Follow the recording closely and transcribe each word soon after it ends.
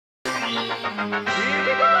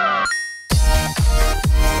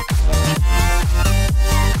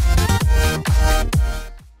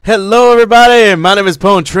Hello everybody, my name is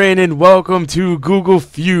Pone Train and welcome to Google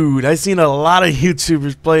Feud. I've seen a lot of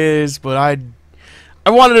YouTubers play this, but I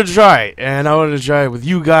wanted to try it, and I wanted to try it with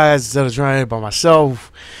you guys instead of trying it by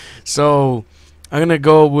myself. So I'm gonna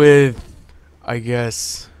go with, I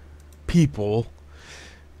guess, people.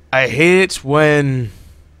 I hate it when,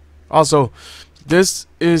 also, this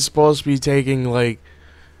is supposed to be taking, like,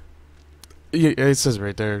 it says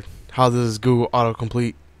right there, how does Google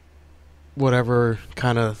autocomplete whatever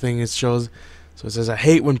kind of thing it shows. So it says, I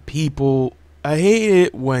hate it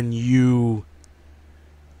when you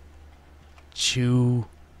chew.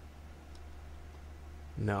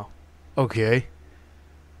 No. Okay.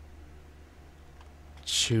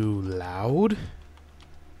 Chew loud?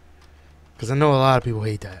 Because I know a lot of people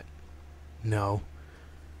hate that. No.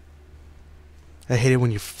 I hate it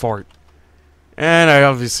when you fart. And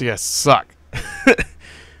I suck.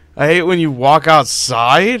 I hate when you walk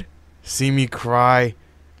outside, see me cry,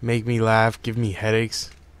 make me laugh, give me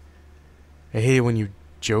headaches. I hate it when you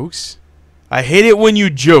jokes. I hate it when you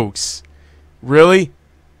jokes. Really?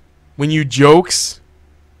 When you jokes?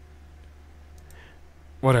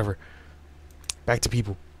 Whatever. Back to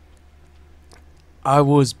people. I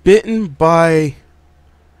was bitten by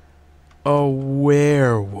a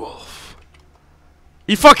werewolf.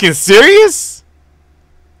 You fucking serious?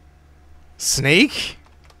 Snake?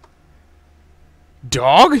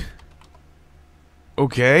 Dog?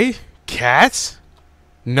 Okay. Cat?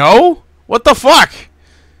 No? What the fuck?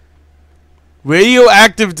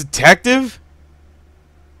 Radioactive detective?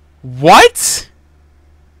 What?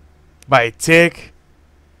 By a tick?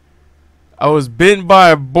 I was bitten by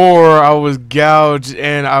a boar, I was gouged,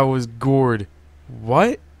 and I was gored.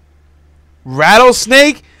 What?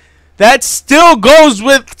 Rattlesnake? That still goes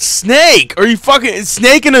with snake. Are you fucking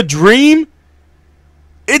snake in a dream?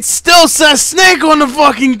 It still says snake on the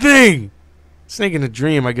fucking thing. Snake in a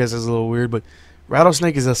dream, I guess, is a little weird, but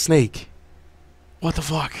rattlesnake is a snake. What the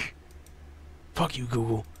fuck? Fuck you,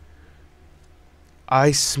 Google.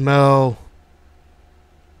 I smell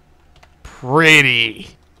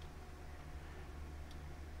pretty.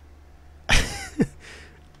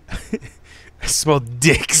 I smell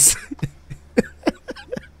dicks.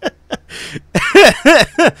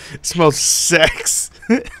 I smell sex.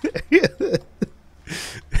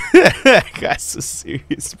 I got some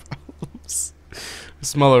serious problems. I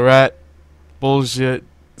smell a rat. Bullshit.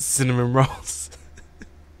 Cinnamon rolls.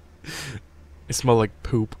 I smell like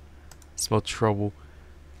poop. I smell trouble.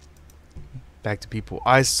 Back to people.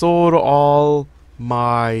 I sold all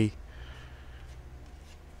my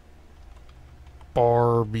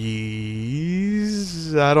Barbies.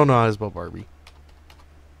 I don't know how to spell Barbie.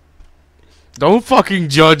 Don't fucking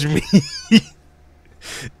judge me.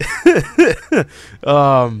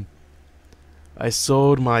 I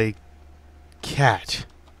sold my cat.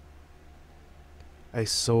 I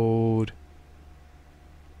sold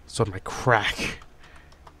my crack.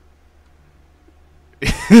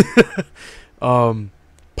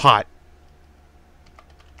 Pot.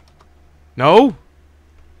 No?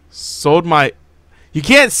 Sold my... You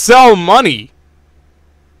can't sell money.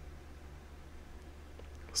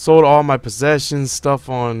 Sold all my possessions, stuff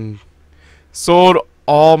on... Sold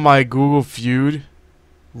all my Google Feud.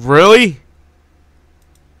 Really?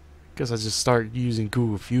 Guess I just start using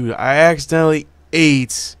Google Feud. I accidentally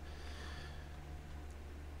ate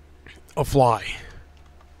a fly.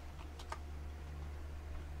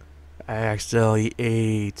 I accidentally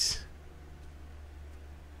ate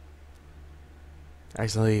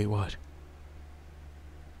what?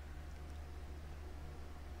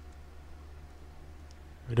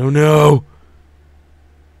 I don't know.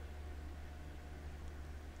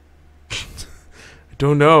 I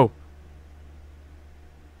don't know.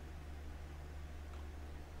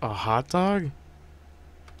 A hot dog?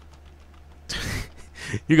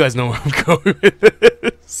 You guys know where I'm going with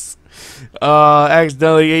this.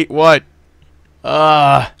 Accidentally ate what?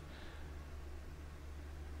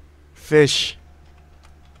 Fish.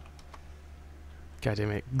 God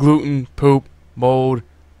damn it. Gluten, poop, mold,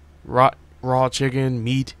 raw chicken,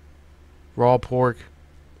 meat, raw pork,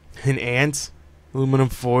 and ants, aluminum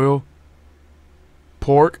foil,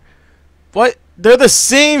 pork. What? They're the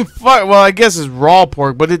same well, I guess it's raw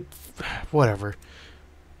pork, but it... Whatever.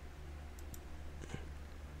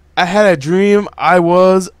 I had a dream I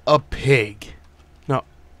was a pig. No,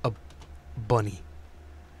 a bunny.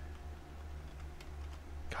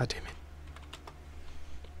 God damn it.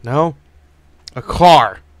 No? A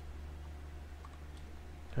car.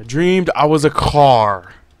 I dreamed I was a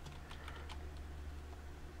car.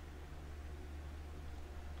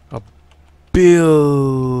 A billionaire.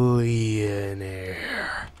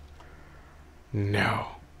 No.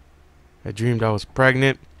 I dreamed I was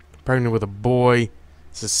pregnant. Pregnant with a boy.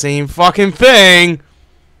 It's the same fucking thing.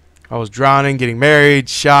 I was drowning, getting married,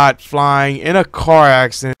 shot, flying, in a car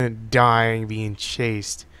accident, dying, being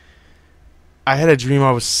chased. I had a dream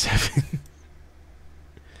I was 7.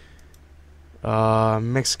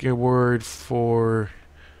 Mexican word for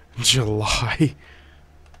July.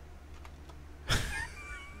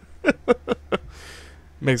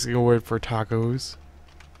 Mexican word for tacos.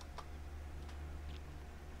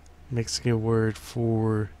 Mexican word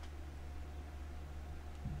for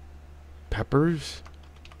peppers.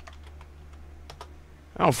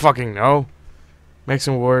 I don't fucking know.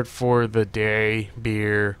 Mexican word for the day,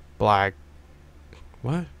 beer, black.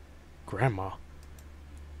 What? Grandma.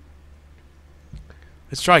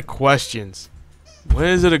 Let's try questions. When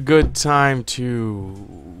is it a good time to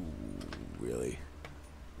really?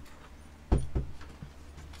 You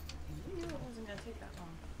knew it wasn't gonna take that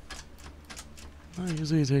long. No,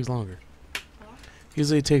 usually it takes longer.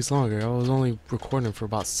 Usually it takes longer. I was only recording for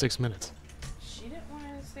about 6 minutes. She didn't want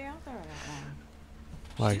to stay out there that long.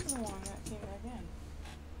 Like, She's the one that came back in.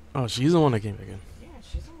 oh, she's the one that came back in. Yeah,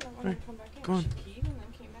 she's the one that wanted to come back in. Go on. She keyed and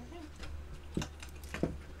then came back in.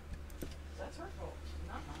 That's her fault,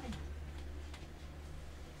 not mine.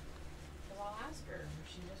 Because I'll ask her if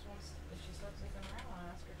she just wants, if she starts sleeping around,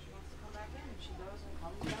 I'll ask her if she wants to come back in. If she goes and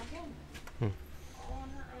comes back in. All on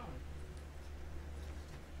her own.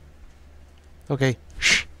 Okay.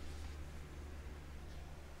 Shh.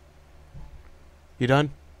 You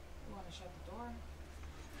done? You want to shut the door?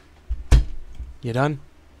 You done?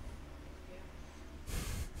 Yeah.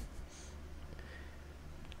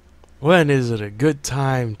 When is it a good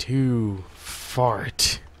time to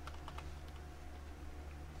fart?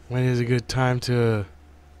 When is a good time to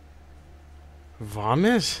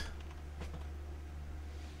vomit?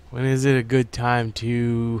 When is it a good time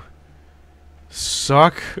to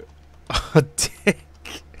suck a dick?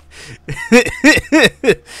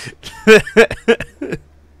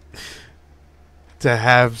 To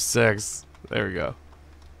have sex. There we go.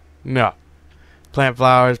 No. Plant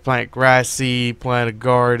flowers, plant grass seed, plant a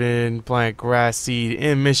garden, plant grass seed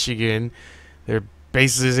in Michigan. They're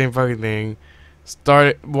basically the same fucking thing.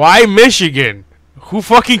 Why Michigan? Who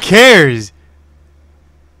fucking cares?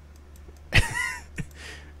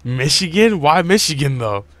 Michigan? Why Michigan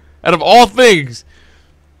though? Out of all things,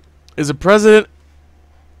 is the president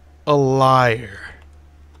a liar?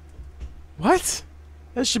 What?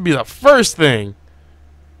 That should be the first thing.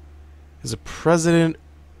 Is the president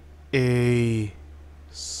a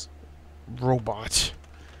robot?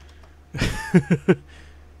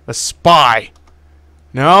 A spy?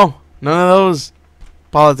 No? None of those?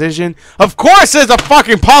 Politician? Of course there's a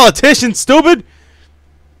fucking politician, stupid!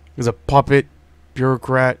 There's a puppet,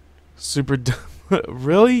 bureaucrat, super dumb.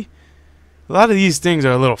 Really? A lot of these things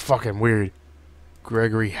are a little fucking weird.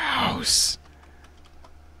 Gregory House.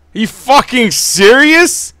 Are you fucking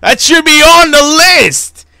serious? That should be on the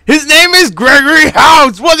list! His name is Gregory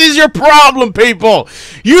House! What is your problem, people?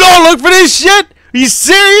 You don't look for this shit? Are you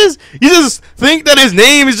serious? You just think that his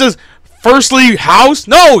name is just firstly House?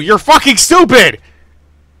 No, you're fucking stupid!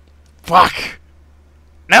 Fuck.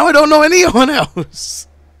 Now I don't know anyone else.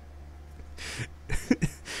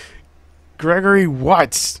 Gregory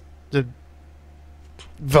what? The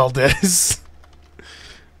Valdez.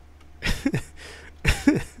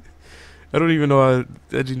 I don't even know.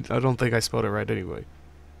 I don't think I spelled it right anyway.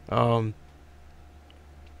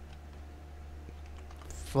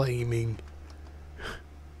 Flaming.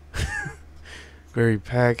 Gary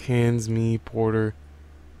Pack, Hands, Me, Porter,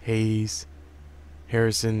 Hayes,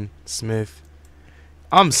 Harrison, Smith.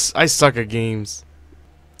 I suck at games.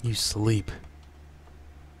 You sleep.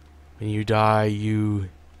 When you die, you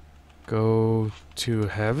go to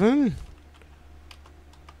heaven?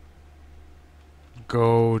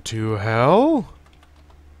 Go to hell?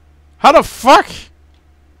 How the fuck?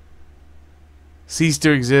 Cease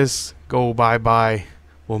to exist. Go bye-bye.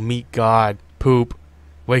 We'll meet God. Poop.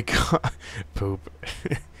 Wake up. Poop.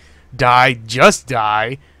 Die. Just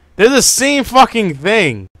die. They're the same fucking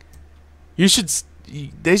thing. You should...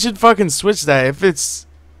 They should fucking switch that. If it's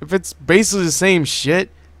basically the same shit,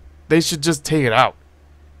 they should just take it out.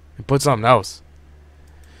 And put something else.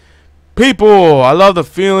 People, I love the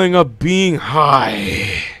feeling of being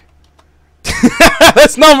high.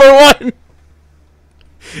 That's number one.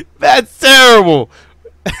 That's terrible.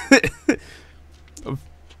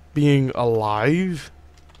 Being alive.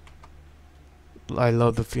 I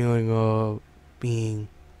love the feeling of being,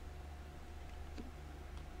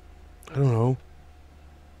 I don't know,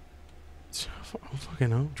 don't fucking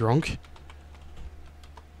know. Drunk?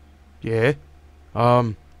 Yeah.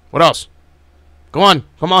 What else? Go on.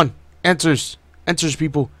 Come on. Answers. Answers,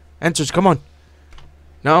 people. Answers. Come on.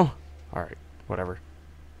 No? Alright. Whatever.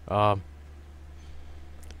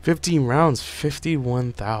 15 rounds.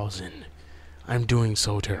 51,000. I'm doing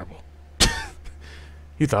so terrible.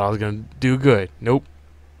 You thought I was gonna do good. Nope.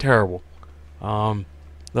 Terrible. Love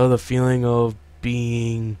the feeling of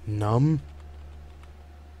being numb.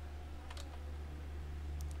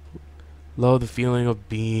 Love the feeling of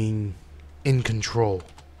being in control.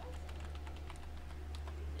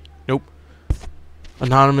 Nope.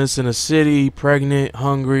 Anonymous in a city, pregnant,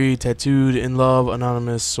 hungry, tattooed, in love,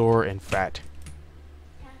 anonymous, sore, and fat.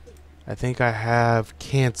 I think I have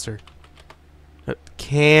cancer.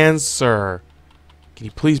 Cancer. Can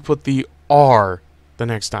you please put the R the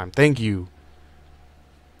next time? Thank you.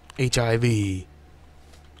 HIV.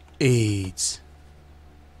 AIDS.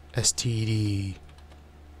 STD.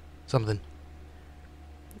 Something.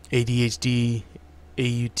 ADHD.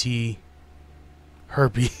 AUT.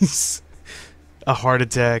 Herpes. A heart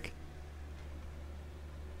attack.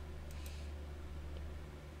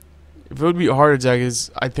 If it would be a heart attack, is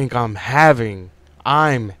I think I'm having.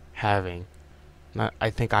 Not I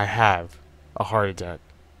think I have a heart attack.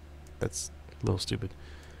 That's a little stupid.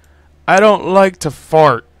 I don't like to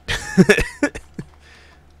fart.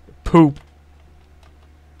 Poop.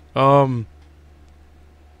 I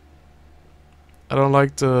don't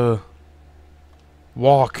like to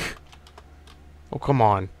walk. Oh, come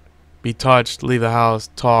on. Be touched, leave the house,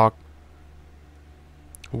 talk,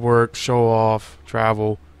 work, show off,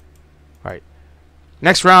 travel. Alright.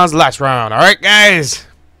 Next round's the last round. Alright, guys.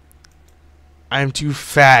 I am too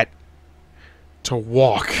fat to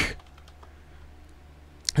walk.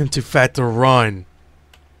 I'm too fat to run.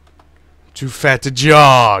 I'm too fat to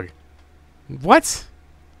jog. What?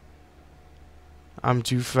 I'm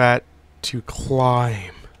too fat to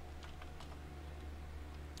climb.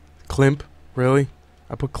 Climp? Really?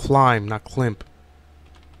 I put climb, not climp.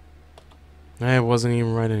 It wasn't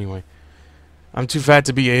even right anyway. I'm too fat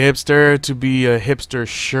to be a hipster, to be a hipster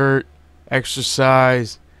shirt,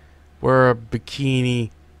 exercise, wear a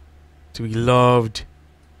bikini, to be loved.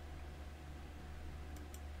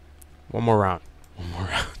 One more round. One more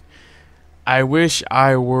round. I wish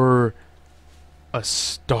I were a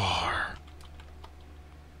star.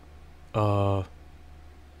 A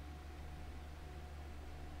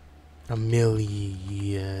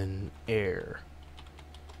millionaire.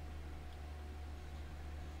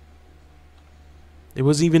 It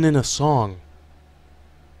was even in a song.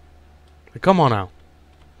 Like, come on now.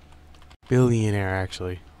 Billionaire,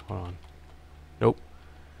 actually. Hold on. Nope.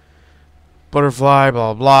 Butterfly,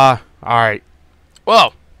 blah, blah. Alright.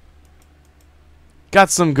 Well. Got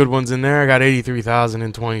some good ones in there. I got 83,000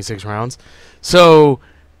 in 26 rounds. So,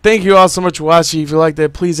 thank you all so much for watching. If you like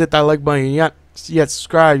that, please hit that like button. You not yet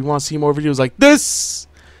subscribed. You want to see more videos like this?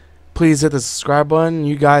 Please hit the subscribe button.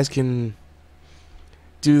 You guys can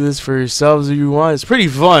do this for yourselves if you want. It's pretty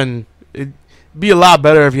fun. It'd be a lot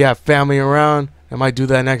better if you have family around. I might do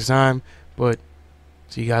that next time. But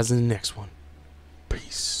see you guys in the next one.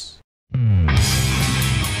 Peace.